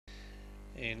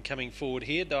And coming forward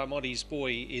here, Diamonte's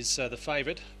Boy is the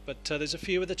favourite, but there's a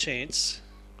few with a chance.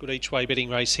 Good each way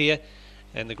betting race here,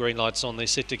 and the green light's on, they're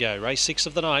set to go. Race 6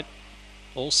 of the night,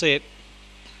 all set,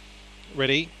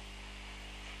 ready.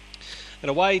 And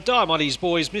away, Diamonte's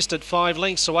Boys missed it 5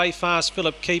 lengths away. Fast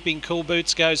Philip keeping Cool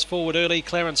Boots goes forward early.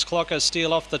 Clarence Clocker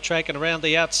steal off the track, and around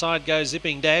the outside goes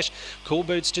Zipping Dash. Cool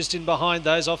Boots just in behind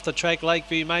those off the track.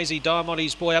 Lakeview Maisie,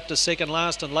 Diamonte's Boy up to second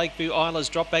last, and Lakeview Islas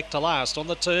drop back to last. On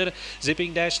the turn,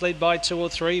 Zipping Dash led by 2 or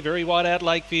 3. Very wide out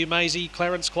Lakeview Maisie.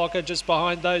 Clarence Clocker just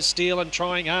behind those. Steele and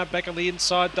trying hard back on the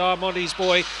inside. Diamonte's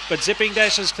Boy, but Zipping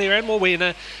Dash is clear and will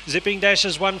win. Zipping Dash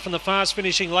has won from the fast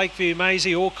finishing Lakeview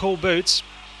Maisie or Cool Boots.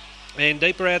 And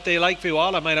deeper out there, Lakeview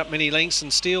Isla made up many lengths,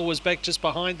 and Steele was back just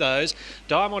behind those.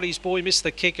 Diamonte's Boy missed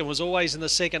the kick and was always in the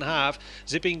second half.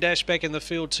 Zipping Dash back in the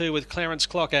field too with Clarence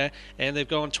Clocker, and they've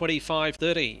gone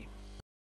 25-30.